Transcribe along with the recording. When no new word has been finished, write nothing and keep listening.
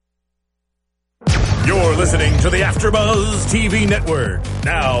You're listening to the AfterBuzz TV Network,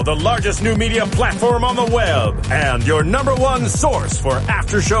 now the largest new media platform on the web, and your number one source for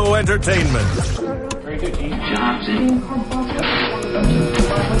after-show entertainment. Very good, Gene Johnson.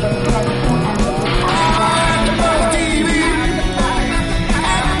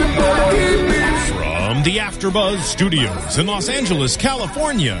 From the AfterBuzz Studios in Los Angeles,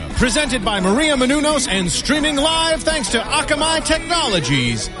 California, presented by Maria Menounos and streaming live thanks to Akamai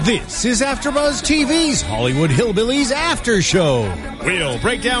Technologies, this is AfterBuzz TV's Hollywood Hillbillies After Show. We'll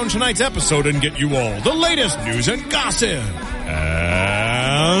break down tonight's episode and get you all the latest news and gossip.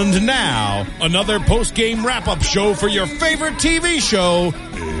 And now, another post-game wrap-up show for your favorite TV show.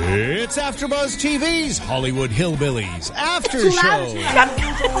 It's AfterBuzz TV's Hollywood Hillbillies After Show.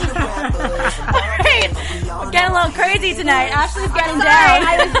 Alright, we're getting a little crazy tonight. Ashley's getting down.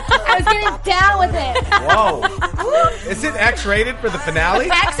 I was getting down with it. Whoa. Is it X-rated for the finale?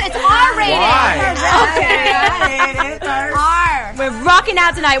 It's R-rated. Why? Okay. R. We're rocking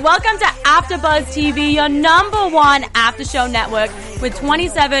out tonight. Welcome to AfterBuzz TV, your number one after-show network with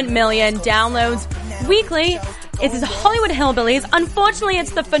 27 million downloads weekly. It is Hollywood Hillbillies. Unfortunately,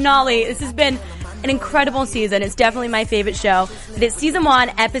 it's the finale. This has been an incredible season. It's definitely my favorite show. But it's season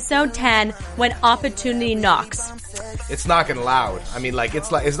 1, episode 10, When Opportunity Knocks. It's knocking loud. I mean, like, it's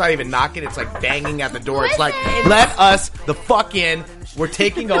not even knocking. It's like banging at the door. It's like, let us the fuck in. We're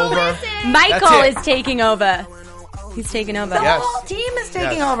taking over. Michael is taking over. He's taking over. The Yes. whole team is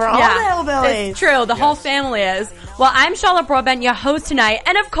taking over. All the hillbillies. It's true. The whole family is. Well, I'm Charlotte Broadbent, your host tonight.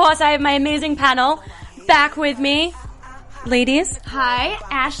 And, of course, I have my amazing panel back with me. Ladies. Hi,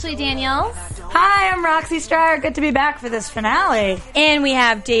 Ashley Daniels. Hi, I'm Roxy Stryer. Good to be back for this finale. And we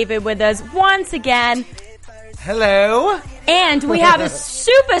have David with us once again. Hello. And we have a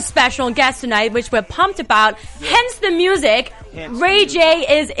super special guest tonight, which we're pumped about. Hence the music. Ray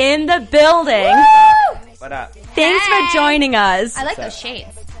J is in the building. Woo! What up? Thanks for joining us. I like those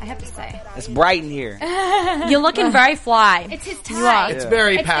shades, I have to say. It's bright in here. You're looking very fly. It's his tie. It's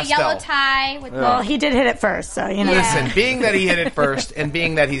very It's pastel. the yellow tie with Well, he did hit it first, so, you know. Listen, being that he hit it first and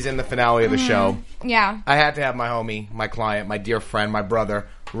being that he's in the finale of the show, yeah. I had to have my homie, my client, my dear friend, my brother,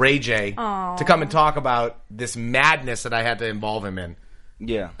 Ray J, to come and talk about this madness that I had to involve him in.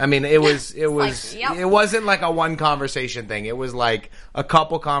 Yeah. I mean, it wasn't like a one conversation thing. It was like a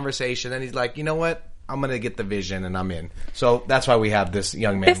couple conversation. And he's like, you know what? I'm going to get the vision and I'm in. So that's why we have this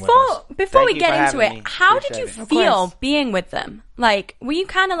young man with us. Before we Thank you get for into having it, me. how did you Appreciate feel being with them? Like, were you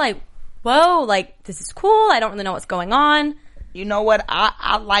kind of like, whoa, like, this is cool. I don't really know what's going on. You know what?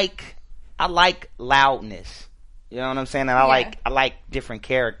 I like loudness. You know what I'm saying? And I like different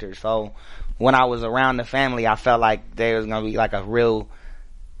characters. So when I was around the family, I felt like they was gonna be like a real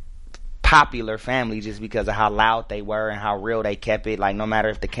popular family just because of how loud they were and how real they kept it. Like, no matter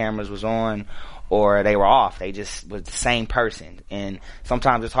if the cameras was on or they were off, they just was the same person. And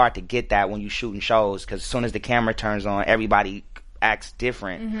sometimes it's hard to get that when you shooting shows, because as soon as the camera turns on, everybody acts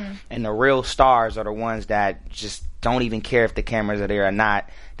different. And the real stars are the ones that just don't even care if the cameras are there or not.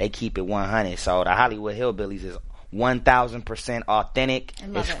 They keep it 100. So the Hollywood Hillbillies is 1,000% authentic.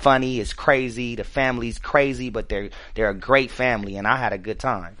 It's funny, it's crazy, the family's crazy, but they're a great family, and I had a good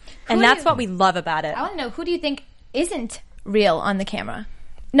time. And that's what we love about it. I want to know, who do you think isn't real on the camera?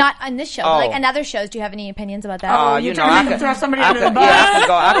 Not on this show, but like on other shows. Do you have any opinions about that? You know, I could throw somebody under the bus.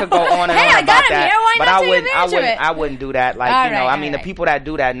 I could go on and Hey, on I got about him that. here. Why But not I take wouldn't. advantage of it? I wouldn't do that. Like, All you know, right, I mean, all the people that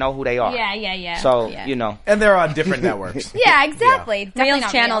do that know who they are. Yeah. So Yeah. you know, And they're on different networks. Yeah, exactly. Definitely Reels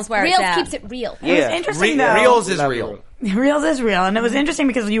not channel's real. where it's Reels at. keeps it real. It was interesting, though. Reels is real. Reels is real. And it was interesting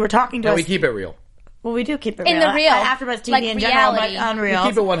because you were talking to No, us. we keep it real. Well, we do keep it In real. the real. AfterBuzz TV Like in general, but reality. on We Reels.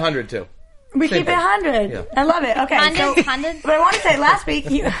 keep it 100 too. We Same keep it thing. 100. Yeah. I love it. Okay. Hundred? But I want to say, last week,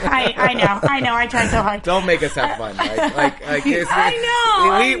 I know, I tried so hard. Don't make us have fun. Like I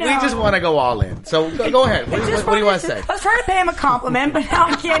know. We just want to go all in. So go ahead. What do you want to say? I was trying to pay him a compliment, but now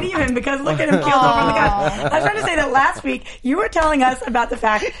I can't even because look at him keeled over the couch. I was trying to say that last week you were telling us about the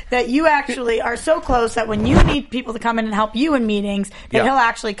fact that you actually are so close that when you need people to come in and help you in meetings, that he'll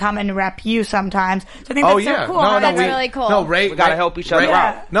actually come in and rep you sometimes. So I think that's so cool. That's really cool. No, Ray, we gotta help each other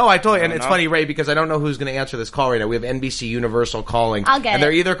out. No, I told you, and it's funny, Ray, because I don't know who's going to answer this call right now. We have NBC Universal calling. I'll get and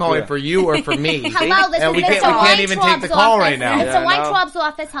they're it. either calling for you or for me. Hello, this and is we can't even take the call right now. It's the Weintraub's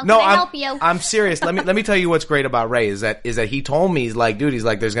office. How can I help you? I'm serious. Let me tell you what's great about Ray is that he told me, he's like, dude, he's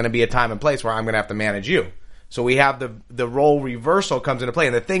like, there's going to be a time and place where I'm going to have to manage you. So we have the role reversal comes into play.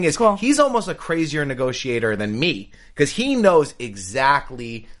 And the thing is, he's almost a crazier negotiator than me because he knows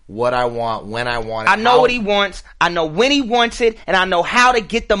exactly what I want, when I want it. I know what he wants. I know when he wants it, and I know how to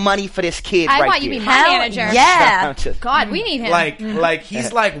get the money for this kid. I want you to be my manager. Yeah. God, we need him. Like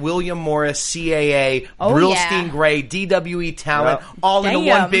he's like William Morris, CAA, Brillstein Gray, DWE talent, all into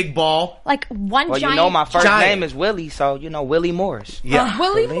one big ball. Like one giant. Well, you know my first name is Willie, so you know Willie Morris. Yeah,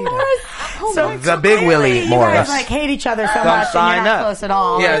 Willie Morris. So the big Willie Morris. You guys hate each other so much, and you're not close at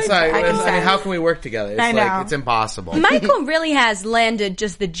all. Yeah, it's like, I mean, how can we work together? It's like it's impossible. Michael really has landed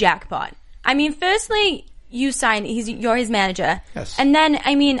just the jackpot. I mean, firstly, you sign. You're his manager, yes. And then,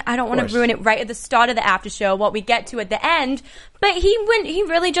 I mean, I don't want to ruin it right at the start of the after show. What we get to at the end, but he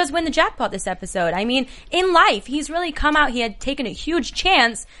really does win the jackpot this episode. I mean, in life, he's really come out. He had taken a huge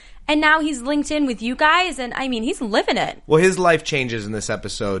chance, and now he's linked in with you guys, and I mean, he's living it. Well, his life changes in this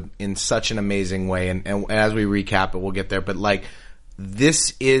episode in such an amazing way, and as we recap it, we'll get there. But like,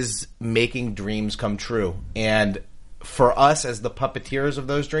 this is making dreams come true, and for us as the puppeteers of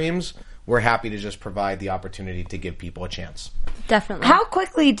those dreams, we're happy to just provide the opportunity to give people a chance. Definitely. How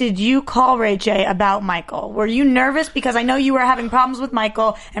quickly did you call Ray J about Michael? Were you nervous? Because I know you were having problems with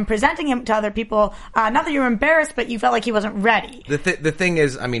Michael and presenting him to other people. Not that you were embarrassed, but you felt like he wasn't ready. The thing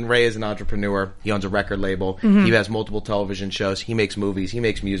is, I mean, Ray is an entrepreneur. He owns a record label. Mm-hmm. He has multiple television shows. He makes movies. He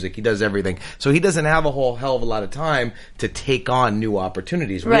makes music. He does everything. So he doesn't have a whole hell of a lot of time to take on new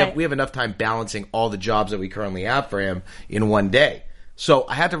opportunities. Right. We have enough time balancing all the jobs that we currently have for him in one day. So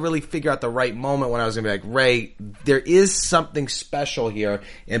I had to really figure out the right moment when I was going to be like, Ray, there is something special here.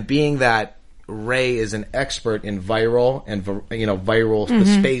 And being that Ray is an expert in viral and,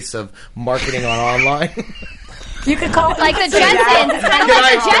 the space of marketing on online. You could call it like the Jetsons. It's kind of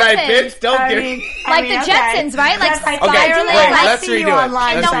like the Jetsons. Can I bitch? Don't give me. Like the Jetsons, right? Like let's redo it.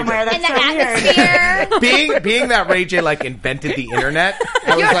 Online somewhere. That's in the atmosphere. Being that Ray J like invented the internet,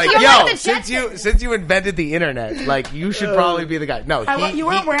 I was like, yo, since you invented the internet, like you should probably be the guy. No, you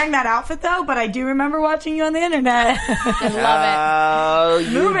weren't wearing that outfit though, but I do remember watching you on the internet. I love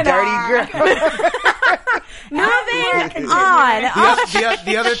it. Moving dirty girl. Moving on.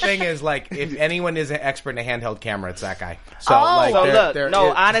 The other thing is, like, if anyone is an expert in a handheld camera, it's that guy. So,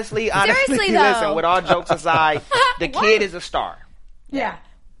 honestly, listen, with all jokes aside, the kid is a star. Yeah.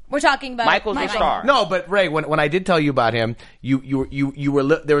 We're talking about Michael's a star. No, but Ray, when I did tell you about him, you were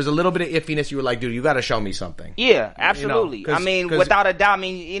there was a little bit of iffiness. You were like, dude, you got to show me something. Yeah, absolutely. I mean, without a doubt. I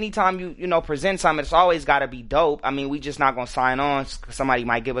mean, anytime you present something, it's always got to be dope. I mean, we just not gonna sign on. Somebody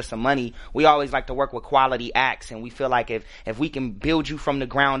might give us some money. We always like to work with quality acts, and we feel like if we can build you from the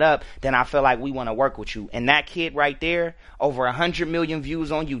ground up, then I feel like we want to work with you. And that kid right there, over 100 million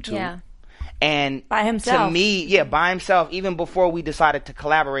views on YouTube. Yeah. And by himself. To me, by himself, even before we decided to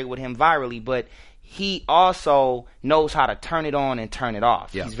collaborate with him virally, but he also knows how to turn it on and turn it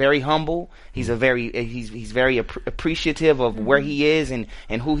off. Yeah. He's very humble. He's he's very appreciative of where he is and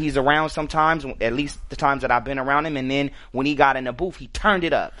who he's around sometimes, at least the times that I've been around him. And then when he got in the booth, he turned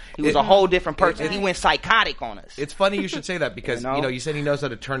it up. He was a whole different person. He went psychotic on us. It's funny you should say that because, you said he knows how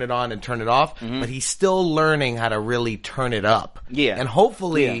to turn it on and turn it off, but he's still learning how to really turn it up. Yeah. And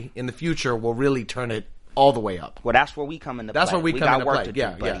hopefully in the future we'll really turn it all the way up. Well, that's where we come into play. That's where we come into play.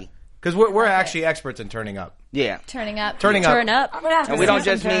 Yeah. Because we're actually experts in turning up. Yeah. Turning up. Turn up. And we don't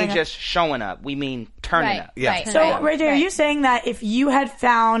just mean just showing up. We mean turning up. Yeah. Right. So, Ray J, are you saying that if you had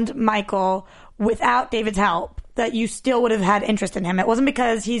found Michael without David's help, that you still would have had interest in him? It wasn't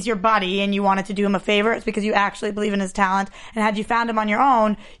because he's your buddy and you wanted to do him a favor. It's because you actually believe in his talent. And had you found him on your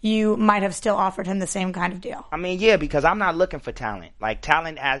own, you might have still offered him the same kind of deal. I mean, yeah, because I'm not looking for talent. Like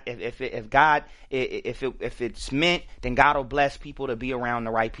talent, if it's meant, then God will bless people to be around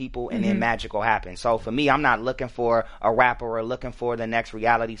the right people, and then magic will happen. So for me, I'm not looking for a rapper or looking for the next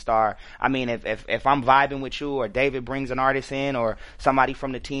reality star. I mean, if I'm vibing with you, or David brings an artist in, or somebody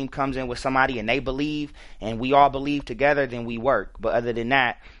from the team comes in with somebody and they believe, and we all believe together, then we work. But other than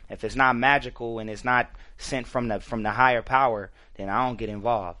that, if it's not magical and it's not sent from the higher power, then I don't get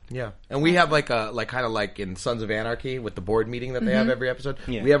involved. Yeah. And we have kind of like in Sons of Anarchy with the board meeting that they have every episode.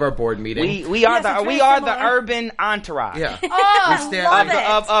 Yeah. We have our board meeting. We are the urban entourage. Yeah.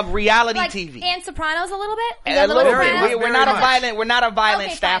 Of reality like TV. And Sopranos a little bit? A little bit. We're not a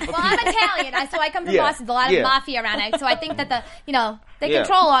violent staff of people. Well, I'm Italian, so I come from Boston. There's a lot of mafia around it. So I think that they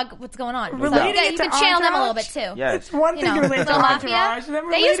control what's going on. So you can channel them a little bit too. Yes. It's one thing to relate to Entourage.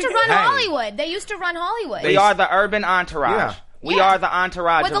 They used to run Hollywood. They are the urban entourage. Yeah. We are the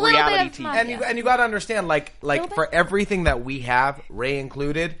entourage of reality TV. And you got to understand, like for everything that we have, Ray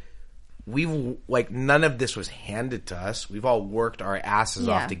included, we've like none of this was handed to us. We've all worked our asses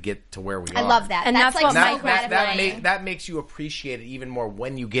off to get to where we are. I love that. And that's like what so gratifying. That makes you appreciate it even more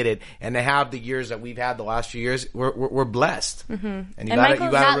when you get it. And to have the years that we've had the last few years, we're blessed. Mm-hmm. And you gotta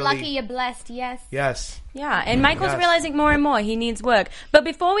not really, lucky, you're blessed. Yes. Yes. Yeah, and Michael's realizing more and more he needs work. But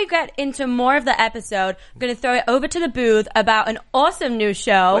before we get into more of the episode, I'm going to throw it over to the booth about an awesome new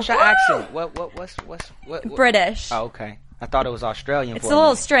show. What's your accent? What? British. Oh, okay. I thought it was Australian. It's a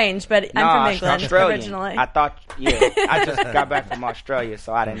little strange, but I'm from England Australian. originally. I thought, I just got back from Australia,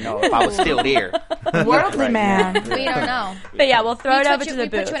 so I didn't know if I was still there. Worldly man. We don't know. But yeah, we'll throw it over to the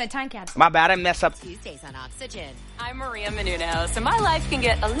booth. We put you in a time capsule. My bad, I mess up. Tuesdays on Oxygen. I'm Maria Menounos, and my life can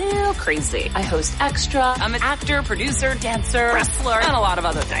get a little crazy. I host Extra. I'm an actor, producer, dancer, wrestler, and a lot of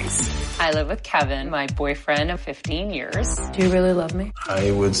other things. I live with Kevin, my boyfriend of 15 years. Do you really love me?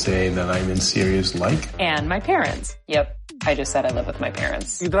 I would say that I'm in serious like. And my parents. Yep. I just said I live with my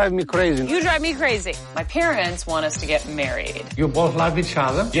parents. You drive me crazy. You drive me crazy. My parents want us to get married. You both love each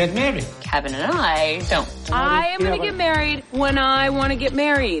other. Get married. Kevin and I don't. I am going to get married when I want to get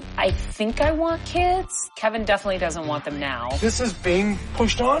married. I think I want kids. Kevin definitely doesn't want them now. This is being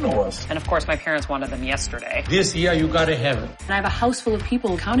pushed on to us. And of course, my parents wanted them yesterday. This year, you gotta have it. And I have a house full of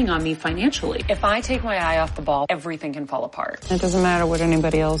people counting on me financially. If I take my eye off the ball, everything can fall apart. It doesn't matter what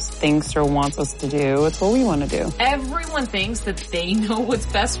anybody else thinks or wants us to do. It's what we want to do. Everyone thinks that they know what's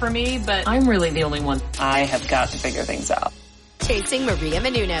best for me, but I'm really the only one. I have got to figure things out. Chasing Maria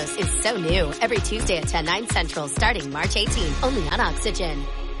Menounos is so new. Every Tuesday at 10, 9 Central, starting March 18th, only on Oxygen.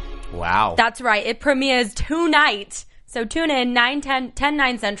 Wow. That's right. It premieres tonight. So tune in 10,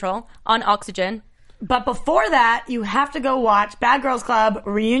 9 Central on Oxygen. But before that, you have to go watch Bad Girls Club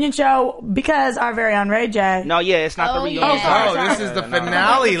reunion show because our very own Ray J. No, it's not the reunion. Sorry. This is the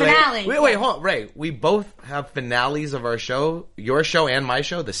finale. The finale. Wait, hold on, Ray. We both have finales of our show, your show and my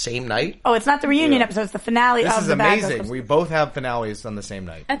show, the same night? Oh, it's not the reunion episode. It's the finale this of is the Bad Girls amazing. Club. We both have finales on the same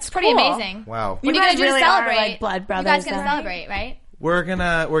night. That's pretty amazing. Wow. What are you guys going to do really to are celebrate? like blood brothers. You guys going to celebrate, right? We're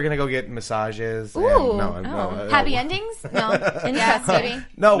gonna go get massages. Ooh. No, Happy endings? No. Yes, maybe.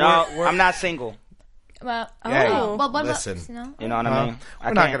 No, I'm not single. Well, listen. You know what I mean?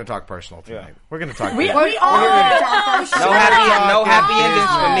 We're not going to talk personal tonight. We're going to talk. We all no happy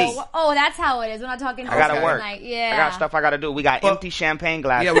endings for me. Oh, that's how it is. We're not talking. I gotta work. Tonight. Yeah, I got stuff I gotta do. We got empty champagne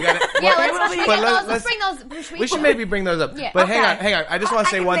glasses. Yeah, we got it. Let's bring those. We should maybe bring those up. Yeah. But hang on. I just want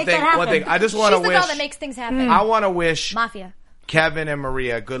to say one thing. I just want to wish. She's the girl that makes things happen. I want to wish Mafia. Kevin and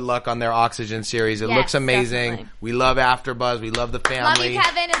Maria, good luck on their Oxygen series. It Yes, looks amazing. definitely. We love AfterBuzz. We love the family. Love you,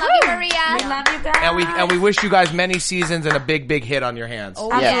 Kevin, and love you, Maria. We love you guys. And we wish you guys many seasons and a big hit on your hands.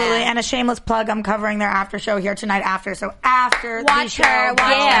 Oh, Absolutely. yeah. And a shameless plug, I'm covering their after show here tonight after. So after the Watch show, her, watch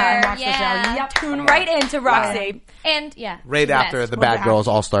her. watch the Yeah. show. Yep. Tune right into Roxy. And Right after the Bad Girls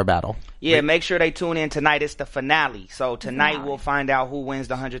All-Star Battle. Yeah, make sure they tune in tonight. It's the finale. So tonight we'll find out who wins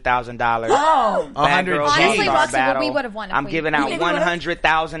the $100,000. Oh, Bad Girls Honestly, All-Star Roxy, Battle. we would have won if I'm we- giving out we would've.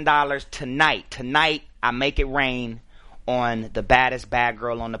 $100,000 tonight. Tonight, I make it rain on the baddest bad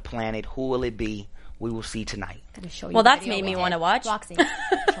girl on the planet. Who will it be? We will see tonight. Well, that's made me want to watch. Roxy.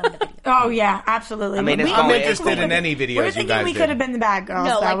 oh yeah, absolutely. I mean, it's I'm going- interested in any videos We're you thinking guys we did. could have been the Bad Girls.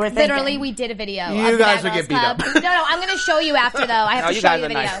 No, so like we're literally, thinking. we did a video. You of guys Bad would Girls get beat Club. up. No, I'm going to show you after though. I have to you show guys you are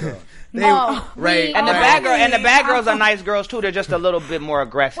the nice video. girls. Ray, And the bad girls are nice girls too. They're just a little bit more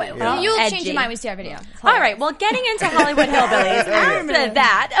aggressive. You'll Edgy. change your mind when we see our video. All right, well, getting into Hollywood Hillbillies after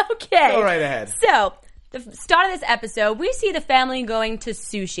that, okay. Go right ahead. So, the start of this episode, we see the family going to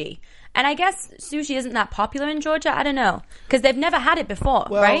sushi. And I guess sushi isn't that popular in Georgia. I don't know. Because they've never had it before,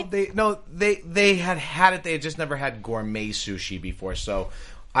 Well, right? they had it. They had just never had gourmet sushi before. So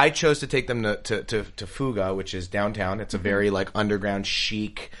I chose to take them to Fuga, which is downtown. It's a very like underground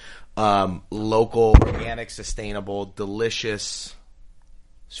chic, local, organic, sustainable, delicious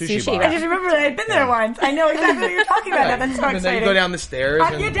sushi bar. I just remember that I'd been there once. I know exactly what you're talking about. That's so And then exciting. you go down the stairs.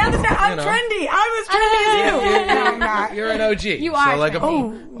 Yeah, down the stairs. I'm trendy. I was trendy too. No, I'm not. You're an OG. You are so like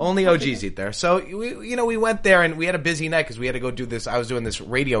trendy. only OGs eat there. So we went there and we had a busy night because we had to go do this. I was doing this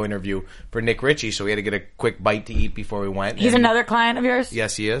radio interview for Nick Ritchie, so we had to get a quick bite to eat before we went. He's And another client of yours?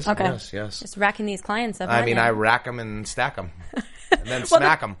 Yes, he is. Okay. Yes. Just racking these clients up. I aren't mean, you? I rack them and stack them. And then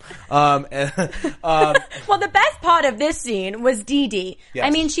smack them. Well, the best part of this scene was Dee Dee. Yes. I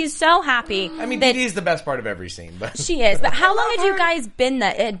mean, she's so happy. I mean, that Dee Dee's the best part of every scene. But she is. But how long had you guys been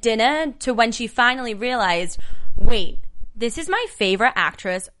there at dinner to when she finally realized, wait, this is my favorite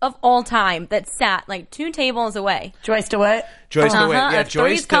actress of all time that sat like 2 tables away? Joyce DeWitt. Joyce DeWitt. Yeah,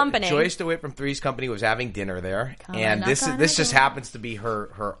 Three's Company. Joyce DeWitt from Three's Company was having dinner there, and this just happens to be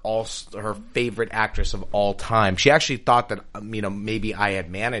her favorite actress of all time. She actually thought that maybe I had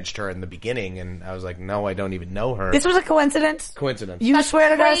managed her in the beginning, and I was like, no, I don't even know her. This was a coincidence. You swear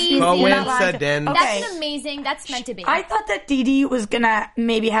to God, coincidence. Okay. That's amazing. That's meant to be. I thought that Dee Dee was gonna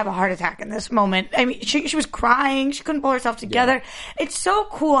maybe have a heart attack in this moment. I mean, she was crying. She couldn't pull herself together. Yeah. It's so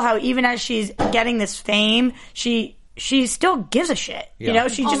cool how even as she's getting this fame, she still gives a shit. Yeah. You know,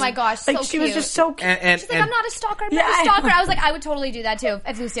 she just, oh my gosh, like, so she cute. was just so cute. She's like, I'm not a stalker, I'm not a stalker. I was like, I would totally do that too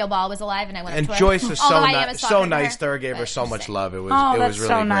if Lucille Ball was alive and I went up to her. And Joyce was so nice to her, gave her so much love. It was really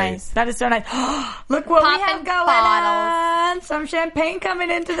so nice. That is so nice. Look what we have going on. Some champagne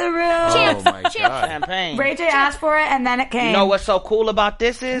coming into the room. Cheers. Oh my God. Champagne. Ray J asked for it and then it came. You know what's so cool about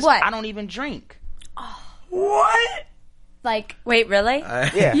this is? What? I don't even drink. What? Like, wait, really?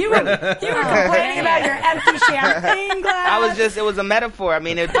 Yeah. You were complaining about your empty champagne glass. It was a metaphor. I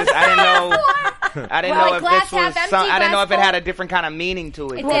mean, I didn't know if this was I didn't know if it had a different kind of meaning to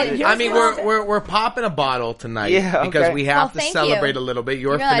it. I mean, we're popping a bottle tonight because we have to celebrate a little bit.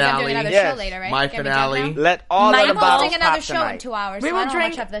 Your finale, I'm doing another show later, right? My finale. Let all of the bottles doing another pop show tonight. in 2 hours. We will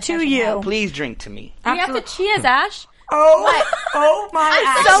drink to you. Please drink to me. You have to cheers, Ash. Oh my!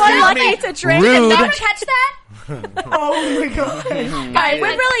 I'm so unlucky to drink. Did you never catch that? Oh my God! All right,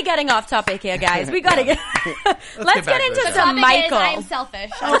 we're really getting off topic here, guys. We gotta get. Let's get into some Michael. I am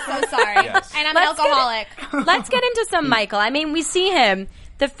selfish. I'm so sorry, and I'm an alcoholic. Let's get into some Michael. I mean, we see him.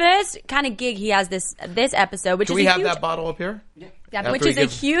 The first kind of gig he has this episode, which Can is we a have huge, that bottle up here? Yeah. Which is a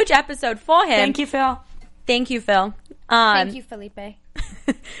huge episode for him. Thank you, Phil. Thank you, Phil. Thank you, Felipe.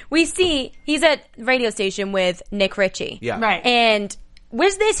 We see he's at radio station with Nick Ritchie. Yeah. Right. And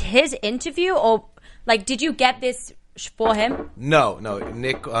was this his interview or like did you get this for him? No.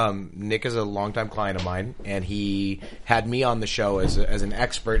 Nick is a longtime client of mine, and he had me on the show as an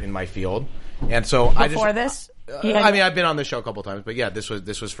expert in my field. And so I've been on the show a couple times, but yeah, this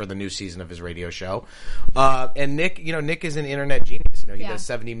was for the new season of his radio show. And Nick is an internet genius. He does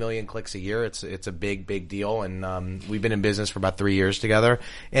 70 million clicks a year. It's a big deal, and we've been in business for about 3 years together.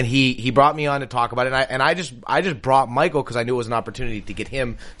 And he brought me on to talk about it. And I just brought Michael because I knew it was an opportunity to get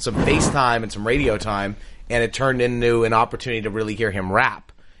him some FaceTime and some radio time, and it turned into an opportunity to really hear him rap.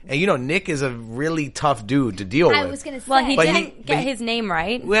 And Nick is a really tough dude to deal with. I was going to say. Well, he didn't get his name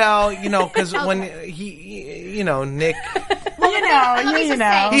right. Well, because when Nick.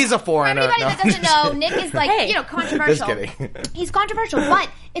 Well, he's a foreigner. For everybody that doesn't know, Nick is controversial. Just kidding. He's controversial,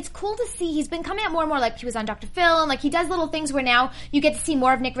 but it's cool to see he's been coming out more and more. Like he was on Dr. Phil, and like he does little things where now you get to see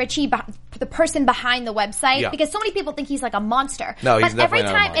more of Nick Ritchie, the person behind the website, because so many people think he's like a monster. No, he's but definitely every not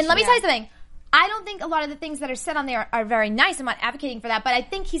a time, monster. and let me tell you something. I don't think a lot of the things that are said on there are very nice. I'm not advocating for that, but I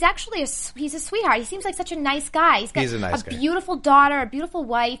think he's actually he's a sweetheart. He seems like such a nice guy. He's got a beautiful daughter, a beautiful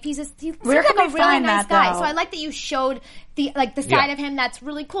wife. He seems like a really nice guy. So I like that you showed the side of him that's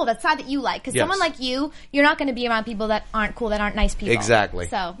really cool, that side that you like. Because someone like you're not going to be around people that aren't cool, that aren't nice people. Exactly.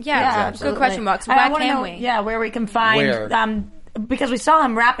 So good question, Mark. So where can we? Yeah, where we can find. Because we saw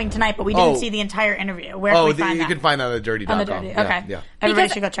him rapping tonight, but we didn't see the entire interview. Where can we find that? You can find that on the dirty.com. On the dirty. Okay. Yeah. Everybody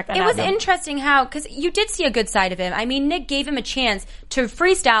should go check that out. It was interesting because you did see a good side of him. I mean, Nick gave him a chance to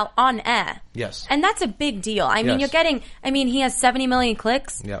freestyle on air. Yes. And that's a big deal. I mean, he has 70 million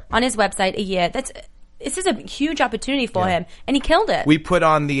clicks on his website a year. This is a huge opportunity for him, and he killed it. We put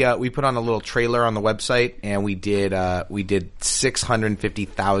on a little trailer on the website, and we did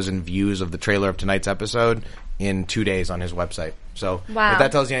 650,000 views of the trailer of tonight's episode in 2 days on his website. So if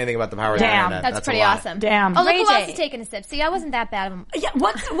that tells you anything about the power of the internet, that's pretty awesome. Damn. Oh, look who else is taking a sip. See, I wasn't that bad of him. Yeah,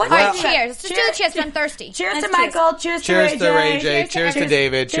 what? All right, cheers. Let's just do the cheers. I'm thirsty. Cheers to Michael. Cheers to Ray J. Cheers to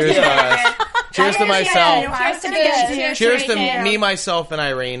David. Cheers to us. Cheers to myself. Cheers to David. Cheers to me, myself, and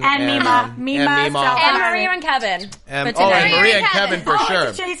Irene. And Mima. And Maria and Kevin. And Maria and Kevin for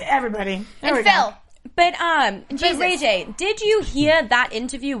sure. Chase everybody. And Phil. But Ray J, did you hear that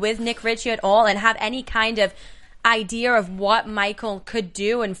interview with Nick Ritchie at all and have any kind of idea of what Michael could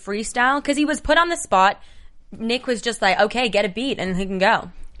do in freestyle? Because he was put on the spot. Nick was just like, okay, get a beat and he can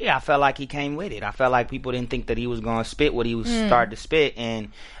go. Yeah, I felt like he came with it. I felt like people didn't think that he was going to spit what he was starting to spit, and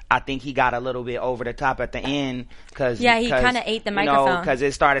I think he got a little bit over the top at the end because he kind of ate the microphone because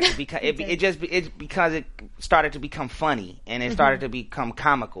it started to become because it started to become funny and it started to become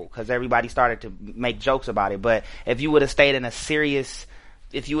comical because everybody started to make jokes about it. But if you would have stayed in a serious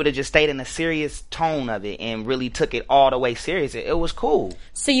tone of it and really took it all the way serious, it was cool.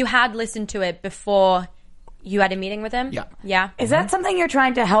 So you had listened to it before You had a meeting with him? Yeah. Yeah. Is that something you're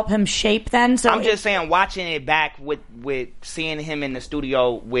trying to help him shape then? So I'm just saying, watching it back with seeing him in the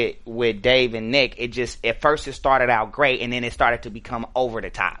studio with Dave and Nick, it just, at first it started out great, and then it started to become over the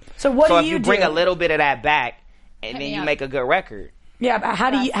top. So what do if you you bring a little bit of that back, and then you make a good record. Yeah, but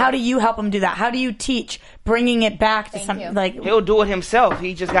how do you help him do that? How do you teach bringing it back to something like he'll do it himself?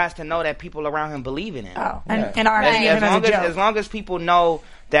 He just has to know that people around him believe in him. Oh, and aren't seeing him as a joke. As long as people know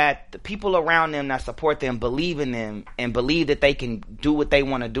that the people around them that support them believe in them and believe that they can do what they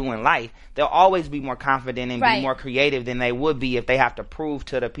want to do in life, they'll always be more confident and be more creative than they would be if they have to prove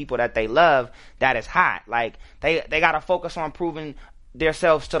to the people that they love that it's hot. Like they got to focus on proving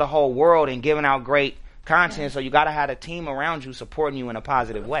themselves to the whole world and giving out great content, so you got to have a team around you supporting you in a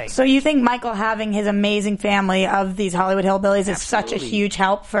positive way. So you think Michael having his amazing family of these Hollywood hillbillies is such a huge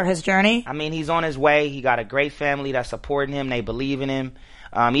help for his journey? I mean, he's on his way. He got a great family that's supporting him. They believe in him.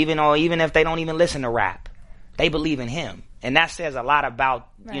 Even if they don't even listen to rap, they believe in him. And that says a lot about,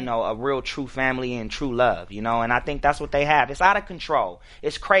 a real true family and true love, and I think that's what they have. It's out of control.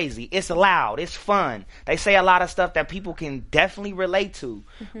 It's crazy. It's loud. It's fun. They say a lot of stuff that people can definitely relate to,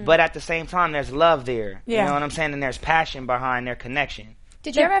 but at the same time, there's love there. Yeah. You know what I'm saying? And there's passion behind their connection.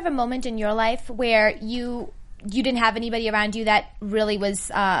 Did you ever have a moment in your life where you didn't have anybody around you that really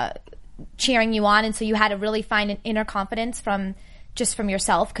was cheering you on, and so you had to really find an inner confidence from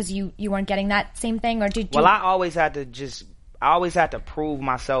yourself because you weren't getting that same thing? Or did you? Well, I always had to prove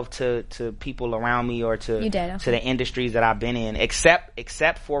myself to people around me or to the industries that I've been in,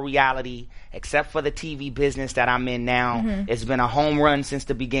 except for reality, except for the TV business that I'm in now. It's been a home run since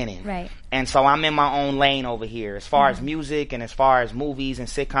the beginning. Right. And so I'm in my own lane over here. As far as music and as far as movies and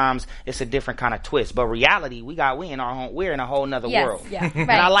sitcoms, it's a different kind of twist. But reality, we're in a whole nother world. Yeah. Right. And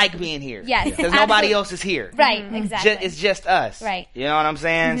I like being here. Yes. Because nobody else is here. Right, exactly. It's just us. Right. You know what I'm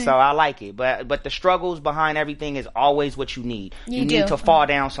saying? So I like it. But the struggles behind everything is always what you need. You need to fall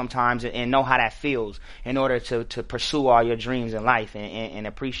down sometimes and know how that feels in order to pursue all your dreams in life and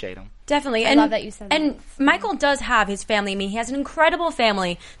appreciate them. Definitely. I love that you said that. And Michael does have his family. I mean, he has an incredible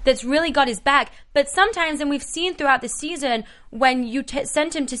family that's really got his back. But sometimes, and we've seen throughout the season, when you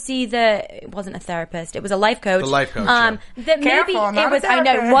sent him to see it wasn't a therapist, it was a life coach. The life coach, that maybe Careful, it was, I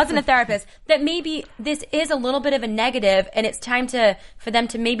know, it wasn't a therapist, that maybe this is a little bit of a negative and it's time for them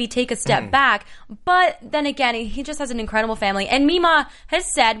to maybe take a step back. But then again, he just has an incredible family. And Mima has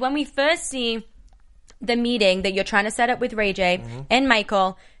said, when we first see the meeting that you're trying to set up with Ray J and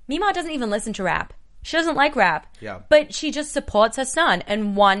Michael, Mima doesn't even listen to rap. She doesn't like rap. Yeah. But she just supports her son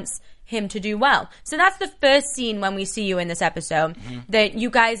and wants him to do well. So that's the first scene when we see you in this episode, that you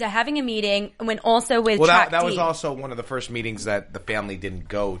guys are having a meeting, when also with Track D. That was also one of the first meetings that the family didn't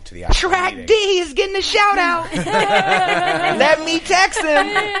go to the actual Track meeting. D is getting a shout out. Let me text him.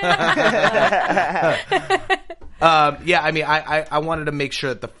 I wanted to make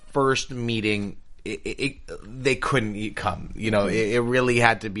sure that the first meeting, they couldn't come. It really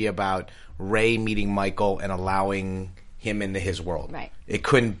had to be about Ray meeting Michael and allowing him into his world. Right. It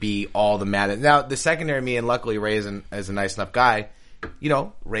couldn't be all the madness. Now, the secondary meeting, luckily Ray is a nice enough guy.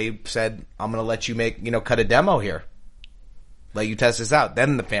 Ray said, I'm going to let you cut a demo here. Let you test this out.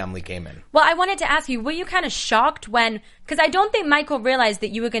 Then the family came in. Well, I wanted to ask you, were you kind of shocked because I don't think Michael realized that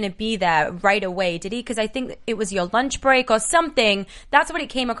you were going to be there right away, did he? Because I think it was your lunch break or something. That's what it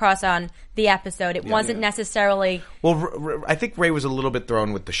came across on the episode. It wasn't necessarily... Well, I think Ray was a little bit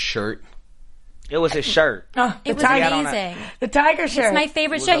thrown with the shirt. It was his shirt. Oh, it was amazing. The tiger shirt. It's my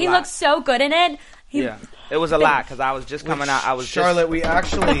favorite shirt. He looks so good in it. It was a lot because I was just coming out. Charlotte, we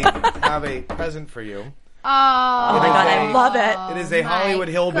actually have a present for you. Oh my God, I love it. It is a Hollywood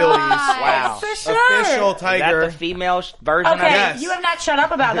Hillbillies official tiger. Is that the female version of it? Yes. You have not shut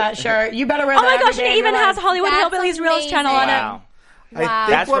up about that shirt. You better wear that. Oh my gosh, every day it even of your has life. Hollywood That's Hillbillies Reels channel on Wow. it. Wow.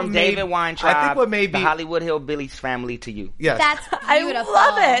 That's from David Weintraub. I think what may be the Hollywood Hillbillies family to you. Yes. That's beautiful. I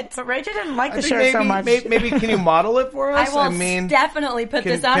love it. But Rachel didn't like the shirt so much. Maybe can you model it for us? I will definitely put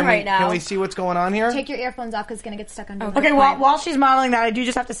this on right now. Can we see what's going on here? Take your earphones off because it's going to get stuck under. Okay, while she's modeling that, I do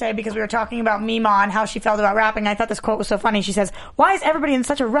just have to say, because we were talking about Mima and how she felt about rapping, I thought this quote was so funny. She says, "Why is everybody in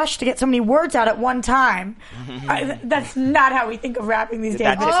such a rush to get so many words out at one time?" That's not how we think of rapping these days.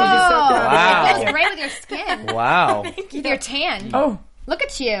 That's But she's just so good. Wow. It goes great with your skin. Wow. With your tan. Oh. Look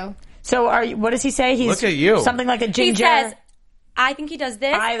at you. So what does he say? Look at you. Something like a He ginger. says, I think he does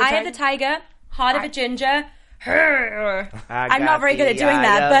this. Eye Eye of of the tiger, heart of a ginger. I'm got not very good at the doing eye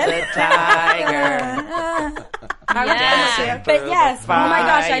that, of but... the tiger. Yeah. But yes, oh my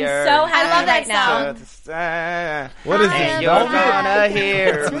gosh, I'm so happy I love that now. What is And this? you're gonna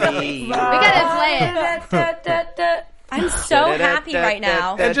hear me. We got to play it. I'm so happy right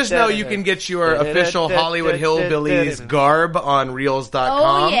now. And just know you can get your official Hollywood Hillbillies garb on Reels.com.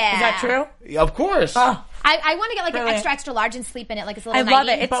 Oh, yeah. Is that true? Of course. Oh. I want to get like an extra large and sleep in it like it's a little I love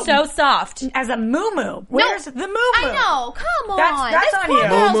nightie. it. It's so soft. As a moo-moo. Where's the moo-moo? I know. Come on. That's on you.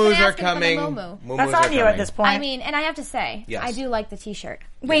 Moo-moos are coming. That's on you at this point. I mean, and I have to say, yes. I do like the T-shirt.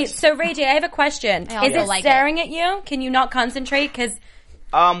 Wait, so Ray J, I have a question. Is it staring at you? Can you not concentrate? Because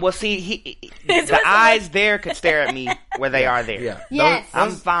well, see, the eyes there could stare at me where they are there. Yeah. Yes.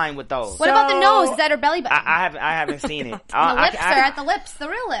 I'm fine with those. What about the nose? Is that her belly button? I haven't seen it. The lips are at the lips. The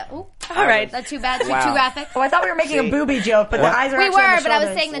real lip. Ooh. All right. That's too bad. Too Wow. graphic. Oh, I thought we were making a booby joke, but the eyes are We actually on were, the but I was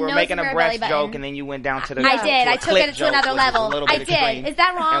shoulders. saying the We're nose making of a her breast belly joke, button. and then you went down to the. I did. I took clit it to another joke, which is level. a little I bit did. extreme. Is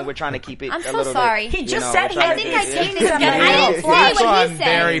that wrong? And we're trying to keep it. I'm a so little sorry. Bit, He just know, said we're he trying I to think keep I it changed a it again. little I didn't bit- see what That's he on said.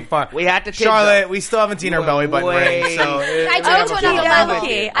 very fun. We had to Charlotte, we still haven't seen her belly button ring, so I took it to another level.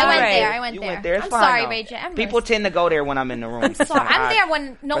 Okay. I went All right. there. I went You there. went there. It's I'm fine, sorry, though. Rachel. I'm People tend to go there when I'm in the room. I'm sorry. I'm there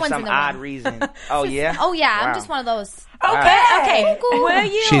when no for one's some in the room. odd reason. Oh yeah. Oh yeah, I'm Wow. just one of those. Okay. Cool. Were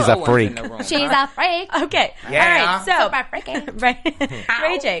you? she's a freak. She's a freak. Okay. Yeah. All right. So,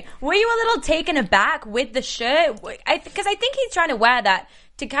 Ray J, were you a little taken aback with the shirt? Because I think he's trying to wear that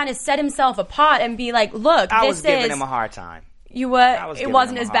to kind of set himself apart and be like, look, I this was giving is. him a hard time. You were. I was It giving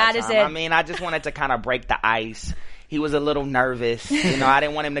wasn't him a as hard bad as time. it. I mean, I just wanted to kind of break the ice. He was a little nervous. You know, I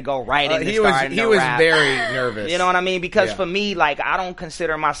didn't want him to go right into he was starting to he was rap. very nervous. You know what I mean? Because Yeah. for me, like, I don't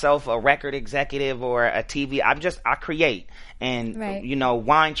consider myself a record executive or a TV. I create. And, Right. you know,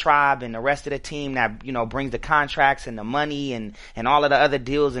 Wine Tribe and the rest of the team that, you know, brings the contracts and the money and all of the other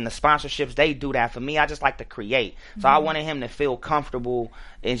deals and the sponsorships, they do that for me. I just like to create. So I wanted him to feel comfortable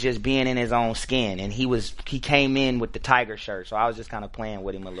in just being in his own skin. And he came in with the Tiger shirt. So I was just kind of playing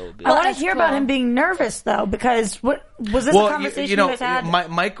with him a little bit. I want to hear about him being nervous, though, because what was this a conversation you guys had?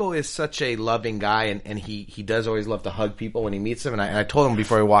 Michael is such a loving guy, and he does always love to hug people when he meets them. And I told him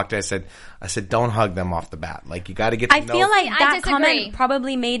before he walked in, I said, don't hug them off the bat. Like, you got to get to I know. feel like I that disagree. comment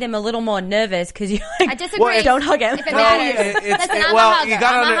probably made him a little more nervous because you're like, I disagree. Well, don't hug him. If it matters. Listen, I'm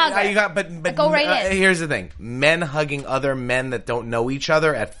a hugger. But Go right in. here's the thing: men hugging other men that don't know each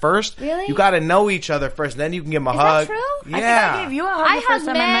other at first. Really? You got to know each other first, then you can give them a hug. Is that true? Yeah. I think I gave you a hug I the first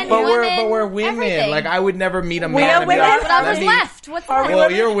hug time I met men, you. But we're women. everything. Like, I would never meet a man. We're and be women? like, Whatever's let me- left. What's left?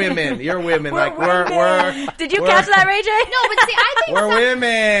 Well, you're women. You're women. Like we're Did you catch that, Ray J? No, but see, I think we're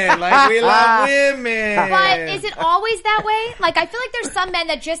women. Like, we love women. But is it always that way? Like, I feel like there's some men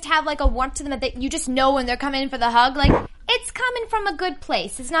that just have like a warmth to them that you just know when they're coming in for the hug. Like, it's coming from a good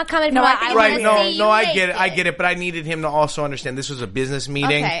place. It's not coming from I want to see you I get make it. I get it. But I needed him to also understand this was a business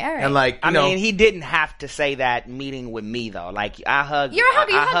meeting. Okay, all right. And like, I mean, he didn't have to say that meeting with me though. Like, I hug. You're a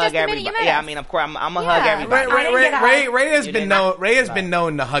hugger. You I hug hug just the minute everybody. you met Yeah, us. I mean, of course, I'm a hug everybody. Ray has been known. Ray has been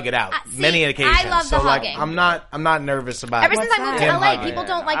known to hug it out many occasions. I love the so like, hugging. I'm not nervous about. Ever since I moved to him LA, hugging. people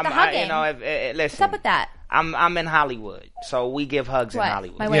don't like the I'm- hugging. You know, listen. What's up with that? I'm in Hollywood, so we give hugs What? in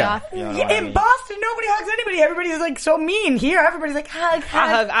Hollywood. My way off? You know Yeah, what I in mean? Boston, nobody hugs anybody. Everybody's like so mean. Here, everybody's like hug.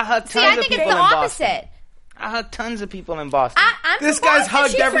 I hug tons See, I of think people it's the in Boston. opposite. I hug tons of people in Boston. This guy's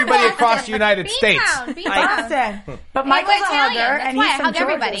hugged everybody across the United States. Boston. But Michael's a hugger, and he's I from hug Georgia,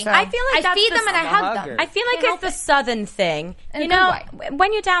 everybody. so- I feel like I that's feed the- them and I hug them. I feel like it's the Southern thing. In a You good know,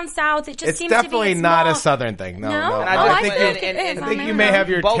 when you're down south, it just It's seems definitely to be not more, a Southern thing. No. And I just think and- it is. I think you may have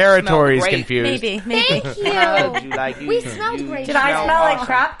your Both territories smell great. confused. Maybe. Thank you. I hugged you like you. We smelled great. Did I smell like awesome.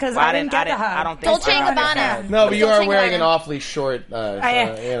 crap? Because Well, I didn't get the I hug. don't think Dolce so. and Gabbana. No, but you are Dolce & wearing Gabbana. an awfully short.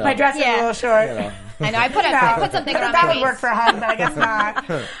 My dress is a little short. I know. I put something around That my would work waist. for a hug, but I guess not.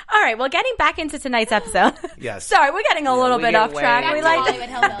 All right, well, getting back into tonight's episode. Yes. Sorry, we're getting a little we bit get off track. Back We to like Hollywood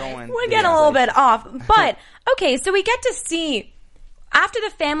Hillbillies. we're getting a little bit off. But okay, so we get to see after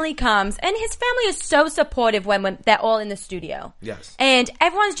the family comes, and his family is so supportive when they're all in the studio. Yes. And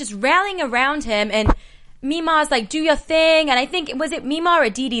everyone's just rallying around him, and Mima's like, do your thing. And I think, was it Mima or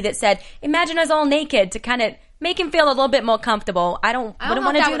Didi that said, imagine us all naked to kind of make him feel a little bit more comfortable. I wouldn't know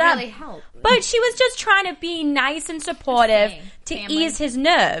want to if do would that. really help. But she was just trying to be nice and supportive to ease his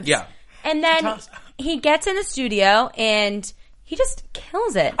nerves. Yeah. And then he gets in the studio and he just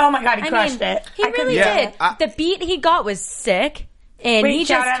kills it. Oh my God, he crushed it. He I couldn't really do did. it. The beat he got was sick. And Wait, he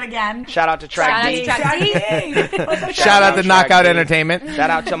shout just out again. Shout out to Track D. Shout out to Knockout Entertainment. Shout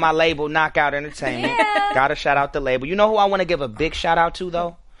out to my label, Knockout Entertainment. Gotta shout out the label. You know who I want to give a big shout out to,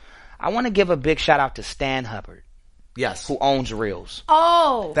 though? I want to give a big shout out to Stan Hubbard. Yes. Who owns Reels.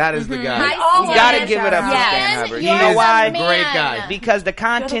 Oh. That is the guy. You gotta give it up to Stan Hubbard. You know why? Great guy. Because the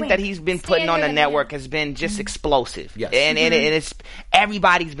content that he's been putting on the network has been just explosive. Yes. And it's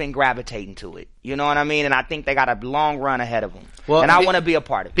everybody's been gravitating to it. You know what I mean? And I think they got a long run ahead of them. Well, and I want to be a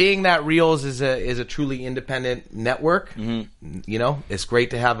part of it. Being that Reels is a truly independent network, you know, it's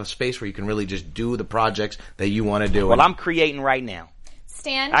great to have a space where you can really just do the projects that you want to do. Well, I'm creating right now.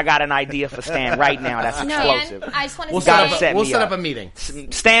 Stan? I got an idea for Stan right now that's explosive. Stan, I just want to say... We'll set up a meeting.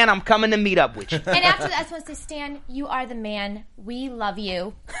 Stan, I'm coming to meet up with you. And after that, I just want to say, Stan, you are the man. We love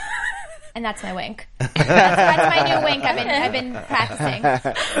you. And that's my wink. That's my new wink I've been practicing.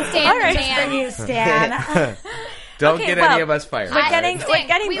 Stan, all right, Stan. for you, Stan. Don't get any of us fired.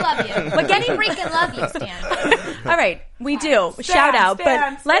 We love you. We're getting freaking love you, Stan. All right, we do. Shout out.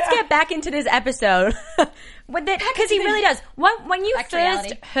 But let's get back into this episode. Because he really does. When you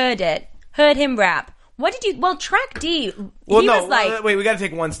first heard him rap, what did you... Well, track D, was like... Wait, we got to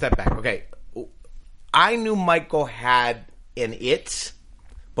take one step back. Okay. I knew Michael had an it,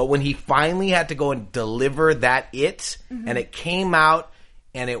 but when he finally had to go and deliver that it, and it came out,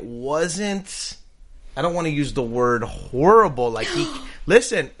 and it wasn't... I don't want to use the word horrible. Like he,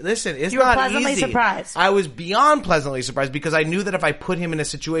 listen. It's not easy. You were pleasantly surprised. I was beyond pleasantly surprised because I knew that if I put him in a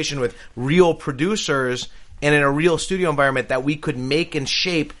situation with real producers and in a real studio environment, that we could make and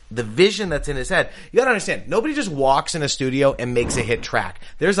shape the vision that's in his head. You gotta understand, nobody just walks in a studio and makes a hit track.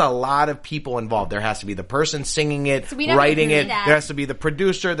 There's a lot of people involved. There has to be the person singing it, writing it. There has to be the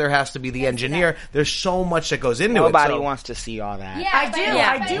producer. There has to be the engineer. There's so much that goes into it. Nobody wants to see all that. Yeah,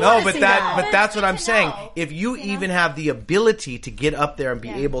 I do. No, but that's what I'm saying. If you even have the ability to get up there and be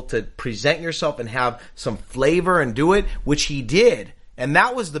able to present yourself and have some flavor and do it, which he did. And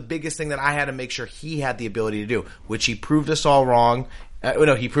that was the biggest thing that I had to make sure he had the ability to do, which he proved us all wrong.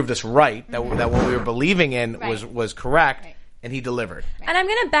 He proved us right, that what we were believing in was correct, and he delivered. And I'm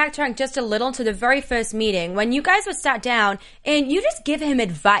going to backtrack just a little to the very first meeting when you guys were sat down and you just give him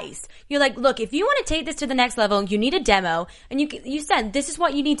advice. You're like, look, if you want to take this to the next level, you need a demo. And you said, this is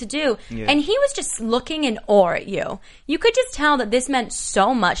what you need to do. Yeah. And he was just looking in awe at you. You could just tell that this meant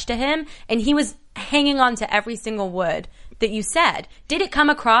so much to him, and he was hanging on to every single word that you said. Did it come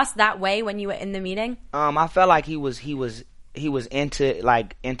across that way when you were in the meeting? I felt like he was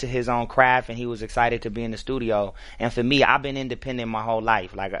into his own craft, and he was excited to be in the studio. And for me, I've been independent my whole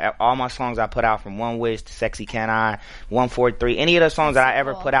life. Like all my songs I put out, from One Wish to Sexy Can I, 143, any of the songs that I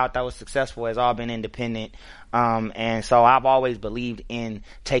ever put out that was successful has all been independent. And so I've always believed in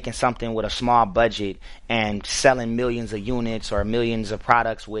taking something with a small budget and selling millions of units or millions of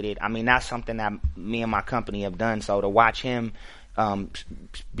products with it. I mean, that's something that me and my company have done. So to watch him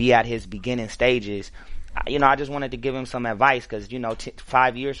be at his beginning stages, you know, I just wanted to give him some advice because, you know,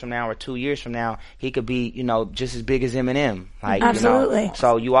 5 years from now or 2 years from now, he could be, you know, just as big as Eminem. Like, absolutely. You know,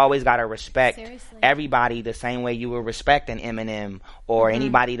 so you always got to respect everybody the same way you were respecting Eminem or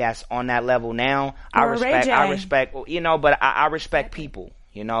anybody that's on that level now. I respect, you know, but I respect people,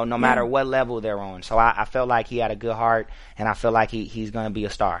 you know, no matter what level they're on. So I felt like he had a good heart, and I feel like he's going to be a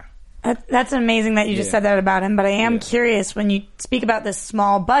star. That's amazing that you just said that about him, but I am curious when you speak about this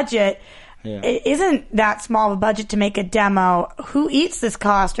small budget. Yeah. Isn't that small of a budget to make a demo? Who eats this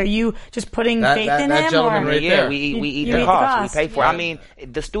cost? Are you just putting faith in him? Gentleman right there. We eat the cost. We pay for it. I mean,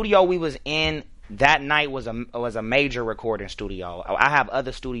 the studio we was in that night was a major recording studio. I have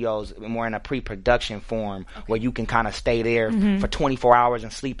other studios more in a pre-production form where you can kind of stay there for 24 hours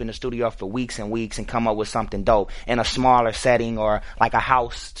and sleep in the studio for weeks and weeks and come up with something dope in a smaller setting, or like a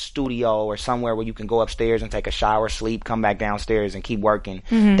house studio or somewhere where you can go upstairs and take a shower, sleep, come back downstairs and keep working.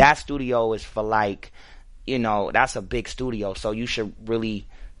 That studio is for, like, you know, that's a big studio, so you should really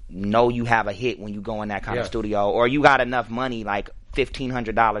know you have a hit when you go in that kind of studio, or you got enough money, like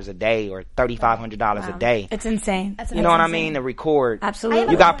 $1,500 a day or $3,500 a day. It's insane. You know what I mean? To record.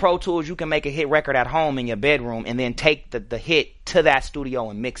 Absolutely. You got Pro Tools. You can make a hit record at home in your bedroom and then take the hit to that studio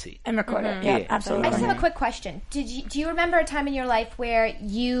and mix it. And record it. Yeah, absolutely. I just have a quick question. Do you remember a time in your life where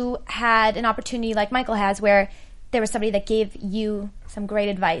you had an opportunity like Michael has, where there was somebody that gave you some great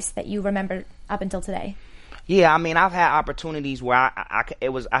advice that you remember up until today? Yeah, I mean, I've had opportunities where I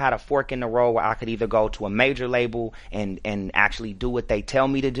had a fork in the road where I could either go to a major label and actually do what they tell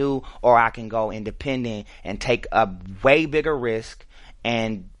me to do, or I can go independent and take a way bigger risk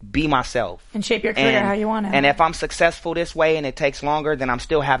and be myself and shape your career how you want to. And if I'm successful this way and it takes longer, then I'm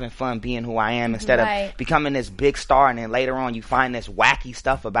still having fun being who I am instead of becoming this big star, and then later on you find this wacky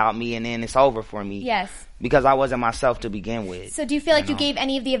stuff about me and then it's over for me. Yes. Because I wasn't myself to begin with. So do you feel like you gave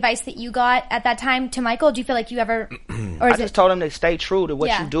any of the advice that you got at that time to Michael? Do you feel like you ever... I just told him to stay true to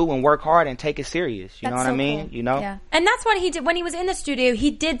what you do and work hard and take it serious. You know what I mean? Cool. You know? Yeah. And that's what he did. When he was in the studio,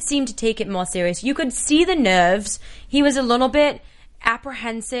 he did seem to take it more serious. You could see the nerves. He was a little bit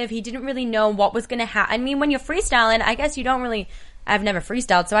apprehensive. He didn't really know what was going to happen. I mean, when you're freestyling, I guess you don't really... I've never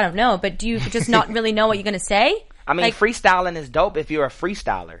freestyled, so I don't know. But do you just not really know what you're going to say? I mean, freestyling is dope if you're a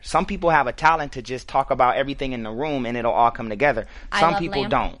freestyler. Some people have a talent to just talk about everything in the room and it'll all come together. Some people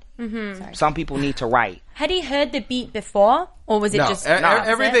don't. Mm-hmm. Some people need to write. Had he heard the beat before, or was it just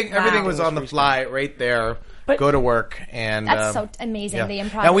everything was on the fly right there? Go to work, and that's so amazing. The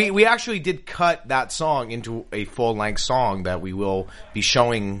improv. And we actually did cut that song into a full length song that we will be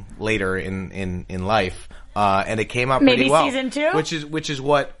showing later in life. And it came out pretty well. Maybe season 2, which is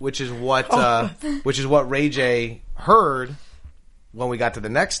what Ray J heard when we got to the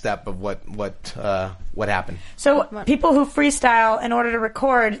next step of what happened. So people who freestyle, in order to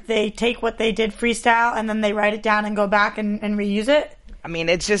record, they take what they did freestyle and then they write it down and go back and reuse it. I mean,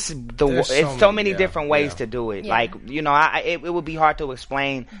 it's just it's so many different ways to do it. Yeah. Like, you know, it would be hard to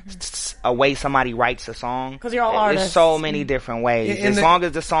explain a way somebody writes a song. Because you're all artists. There's so many different ways. As long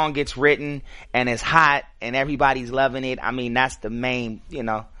as the song gets written and it's hot and everybody's loving it, I mean, that's the main, you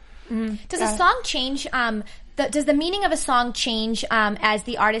know. Mm-hmm. Does a song change? Does the meaning of a song change as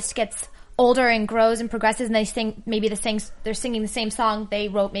the artist gets older and grows and progresses, and they sing they're singing the same song they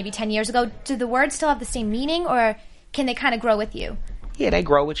wrote maybe 10 years ago? Do the words still have the same meaning, or can they kind of grow with you? Yeah, they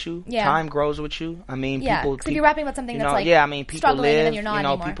grow with you. Yeah. Time grows with you. I mean, people... Because if you're rapping about something that's like people struggling live, and then you're not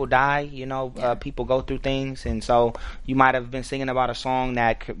anymore. People die, people go through things, and so you might have been singing about a song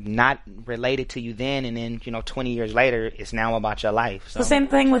that not related to you then, and then, 20 years later, it's now about your life. So. The same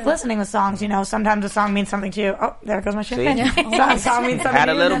thing with listening to songs, sometimes a song means something to you. Oh, there goes my champagne. A song means something Had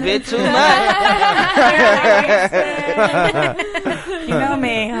to a little bit too much. You know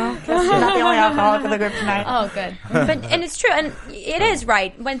me. Oh, you're not the only alcoholic of the group tonight. Oh, good. And it's true, and it is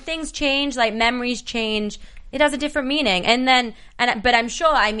right. When things change, like memories change, it has a different meaning. But I'm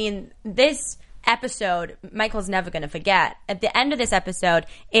sure, this episode, Michael's never going to forget. At the end of this episode,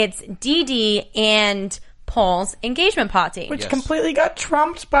 it's Dee Dee and Paul's engagement party. Which completely got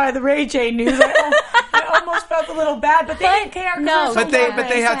trumped by the Ray J news. I almost felt a little bad, but they didn't care. But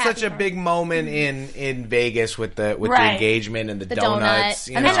they had such a big moment in Vegas with the engagement and the donuts.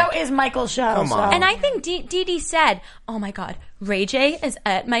 And the show is Michael's show. Come on. And I think Dee Dee said, "Oh my God, Ray J is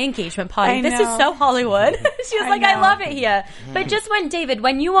at my engagement party. This is so Hollywood." She was like, "I love it here." But just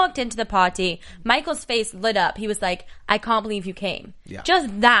when you walked into the party, Michael's face lit up. He was like, "I can't believe you came." Yeah.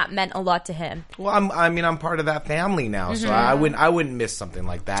 Just that meant a lot to him. Well, I'm part of that family now, so I wouldn't miss something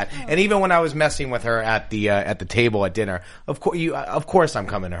like that. And even when I was messing with her at the table at dinner, of course I'm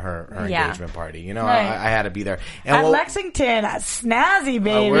coming to her engagement party. I had to be there. And at Lexington, at Snazzy,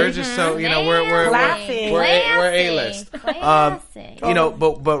 baby. We're just so we're A-list.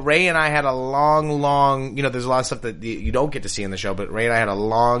 But Ray and I had a long, there's a lot of stuff that you don't get to see in the show, but Ray and I had a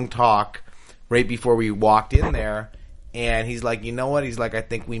long talk right before we walked in there, and he's like, you know what? He's like, I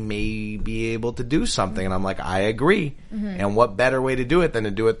think we may be able to do something, and I'm like, I agree. Mm-hmm. And what better way to do it than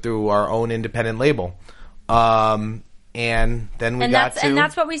to do it through our own independent label? And then and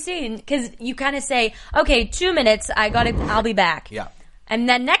that's what we see, because you kind of say, okay, 2 minutes, I'll be back. Yeah. And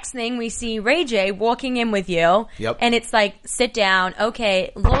then next thing, we see Ray J walking in with you. Yep. And it's like, sit down.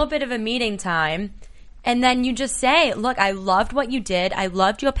 Okay, a little bit of a meeting time. And then you just say, look, I loved what you did. I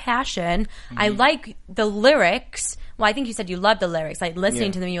loved your passion. Mm-hmm. I like the lyrics. Well, I think you said you loved the lyrics. Like,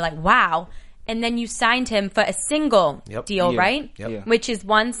 listening to them, you're like, wow. And then you signed him for a single deal, right? Yep. Which is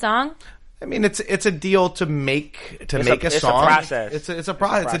one song. I mean, it's a deal to make a song. It's a process. It's a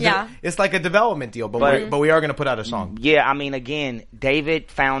process. It's like a development deal, but we are going to put out a song. Yeah, I mean, again, David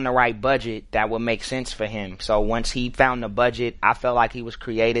found the right budget that would make sense for him. So once he found the budget, I felt like he was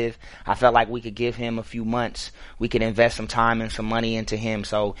creative. I felt like we could give him a few months. We could invest some time and some money into him.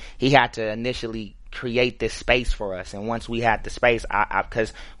 So he had to initially create this space for us, and once we had the space,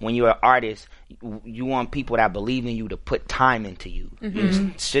 because when you're an artist, you want people that believe in you to put time into you. Mm-hmm.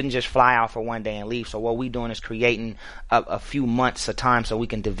 You shouldn't just fly out for one day and leave. So what we're doing is creating a few months of time so we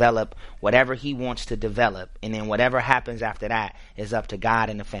can develop whatever he wants to develop, and then whatever happens after that is up to God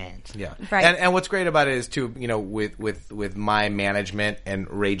and the fans. Yeah, right. And what's great about it is too, with my management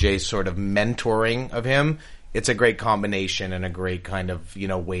and Ray J's sort of mentoring of him, it's a great combination and a great kind of,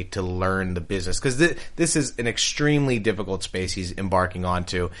 way to learn the business. Because this is an extremely difficult space he's embarking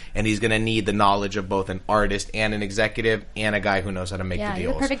onto, and he's going to need the knowledge of both an artist and an executive and a guy who knows how to make the deals.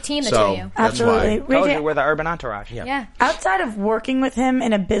 You're the perfect team, the two of you. Absolutely. Told you we're the urban entourage. Yeah. Outside of working with him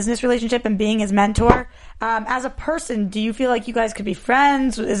in a business relationship and being his mentor, as a person, do you feel like you guys could be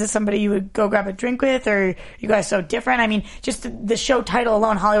friends? Is this somebody you would go grab a drink with, or are you guys so different? I mean, just the show title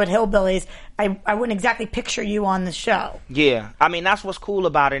alone, Hollywood Hillbillies, I wouldn't exactly picture you on the show. Yeah. I mean, that's what's cool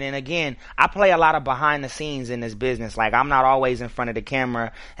about it. And again, I play a lot of behind the scenes in this business. Like, I'm not always in front of the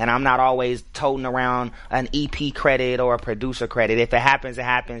camera, and I'm not always toting around an EP credit or a producer credit. If it happens, it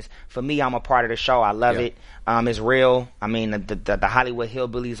happens. For me, I'm a part of the show. I love it. It's real. I mean, the Hollywood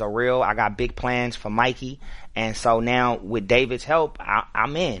Hillbillies are real. I got big plans for Mikey. And so now with David's help,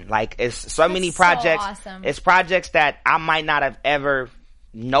 I'm in. Like, it's so many projects. Awesome. It's projects that I might not have ever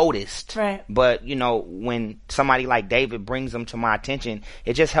noticed, right? But when somebody like David brings them to my attention,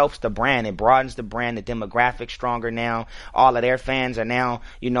 it just helps the brand. It broadens the brand. The demographic stronger now. All of their fans are now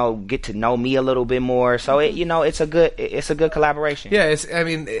get to know me a little bit more. So it's a good collaboration. Yeah, I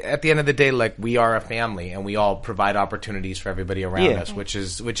mean, at the end of the day, like, we are a family, and we all provide opportunities for everybody around us, which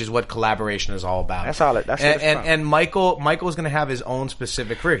is what collaboration is all about. That's all. And Michael's going to have his own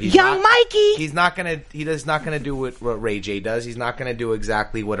specific career. Mikey. He's not going to do what Ray J does. He's not going to do exactly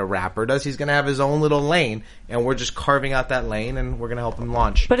what a rapper does. He's going to have his own little lane, and we're just carving out that lane, and we're going to help him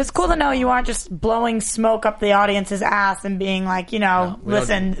launch. But it's cool to know you aren't just blowing smoke up the audience's ass and being like,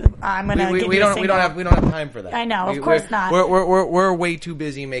 listen, I'm going to. We don't have time for that. I know, of course not. We're way too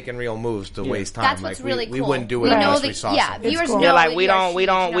busy making real moves to waste time. That's what's really cool. We wouldn't do it unless we saw something. Viewers cool. know like that we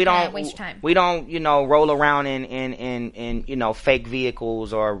don't waste your time. We don't roll around in fake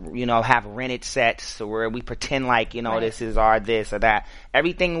vehicles or have rented sets where we pretend like this is our this or that.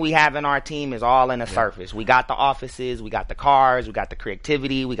 Everything we have in our team is all in the surface. We got the offices, we got the cars, we got the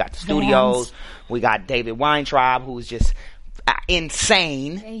creativity, we got the studios, we got David Weintraub, who's just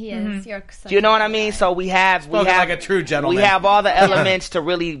insane. He is. Do you know what I mean? So we have like a true gentleman. We have all the elements to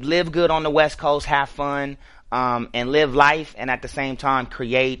really live good on the West Coast, have fun, and live life, and at the same time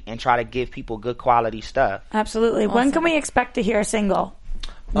create and try to give people good quality stuff. Absolutely. Awesome. When can we expect to hear a single?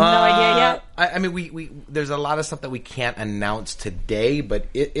 No idea yet. I mean, we there's a lot of stuff that we can't announce today, but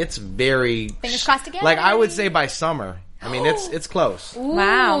it's very fingers crossed again. Like, I would say by summer. I mean, it's close. Ooh,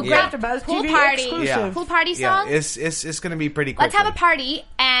 wow, great! AfterBuzz pool TV party, exclusive. Pool party song. Yeah, it's going to be pretty quick. Let's have a party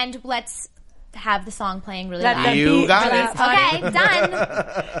and let's have the song playing really loud. You got it. Okay, done.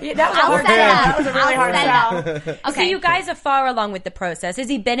 That was a really hard sell. Okay, so you guys are far along with the process. Has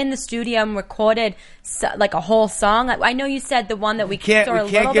he been in the studio and recorded like a whole song? I know you said the one that we can't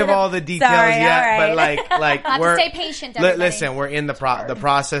give all the details yet, but like we're stay patient. Everybody. Listen, we're in the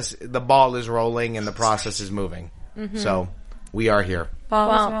process. The ball is rolling and the process is moving. Mm-hmm. So we are here.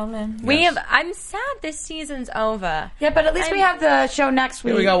 I'm sad this season's over. Yeah, but at least we have the show next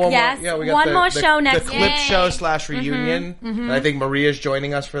week. Yeah, we got one more. Yeah, we got one more show next week. The clip show / reunion. Mm-hmm. And I think Maria's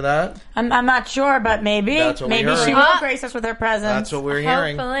joining us for that. I'm not sure, but maybe. That's what maybe we heard. she will grace us with her presence. That's what we're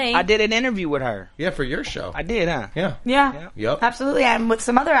hearing. Hopefully. I did an interview with her. Yeah, for your show. I did, huh? Yeah. Yep. Absolutely, and with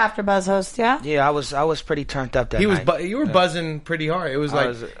some other AfterBuzz hosts. Yeah, I was pretty turned up that night. You were buzzing pretty hard. It was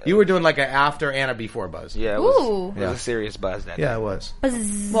like you were doing like an after and a before buzz. Yeah, it was a serious buzz that night. Yeah, it was.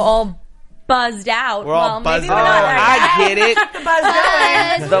 We're all buzzed out. We're all buzzed out. I get it.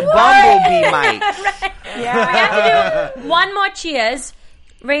 The bumblebee mic. Right. Yeah. We have to do one more cheers.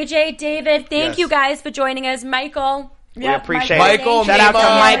 Ray J, David, thank you guys for joining us. Michael. We appreciate Michael, it. Shout out to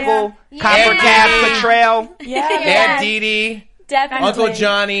Michael, Copper Cab Cottrell, Aunt Dee Dee. Definitely. Uncle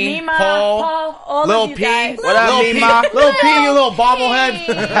Johnny, Nima, Paul, all Lil of you P. guys. What up, Nima? Lil P, you little bobblehead.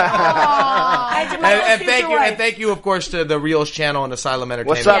 and thank you, of course, to the Reels channel and Asylum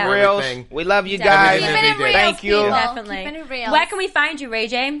Entertainment. What's up, Reels? We love you guys. Thank you. Definitely. Where can we find you, Ray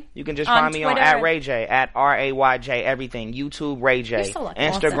J? You can just find me on @RayJ, @RAYJ, everything. YouTube Ray J,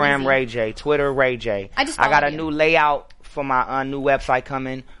 Instagram Ray J, Twitter Ray J. I got a new layout for my new website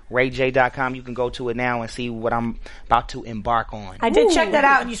coming, RayJ.com. You can go to it now and see what I'm about to embark on. I did check that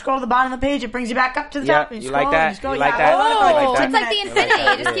out, and you scroll to the bottom of the page, it brings you back up to the top. And you like that? You like that? Oh, it's like the infinity.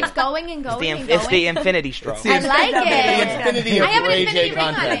 It just keeps going and going and going. It's the infinity stroke. I like it. The infinity of I have an Ray infinity J ring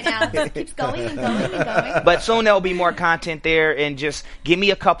on content. right now. It just keeps going and going and going. But soon there'll be more content there, and just give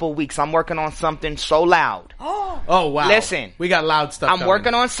me a couple weeks. I'm working on something so loud. Oh, wow. Listen. We got loud stuff I'm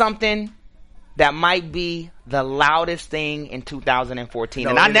working on something that might be the loudest thing in 2014,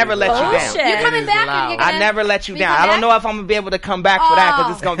 and I never let you down. You're coming back. I never let you down. I don't know if I'm gonna be able to come back for that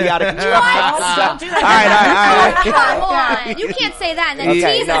because it's gonna be out of control. What? All right. Come on. You can't say that and then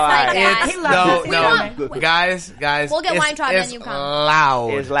tease us like that. No. Guys. We'll get Weintraub and you come.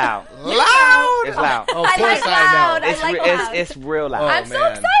 Loud. It's loud. It's loud. Oh, of I course like loud. It's real loud. I'm so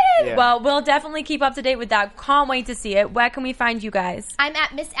excited. Yeah. Well, we'll definitely keep up to date with that. Can't wait to see it. Where can we find you guys? I'm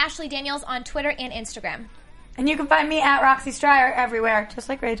at Miss Ashley Daniels on Twitter and Instagram. And you can find me at Roxy Stryer everywhere, just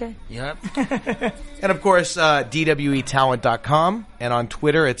like Ray J. Yep. And of course, DWEtalent.com. And on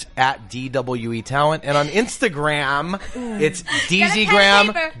Twitter, it's at DWEtalent. And on Instagram, it's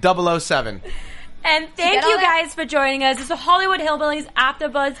DZgram007. And thank you guys for joining us. It's the Hollywood Hillbillies After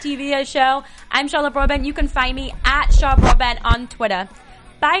Buzz TV show. I'm Charlotte Broadbent. You can find me at Charlotte Broadbent on Twitter.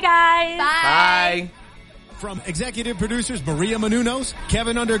 Bye, guys. Bye. From executive producers Maria Menounos,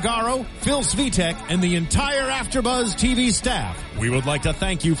 Kevin Undergaro, Phil Svitek, and the entire AfterBuzz TV staff, we would like to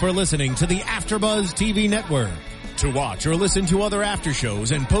thank you for listening to the AfterBuzz TV network. To watch or listen to other after shows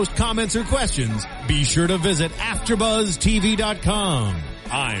and post comments or questions, be sure to visit AfterBuzzTV.com.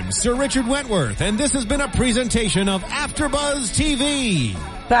 I'm Sir Richard Wentworth, and this has been a presentation of AfterBuzz TV.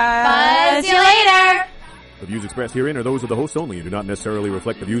 Buzz you later. The views expressed herein are those of the hosts only and do not necessarily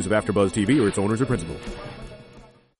reflect the views of AfterBuzz TV or its owners or principals.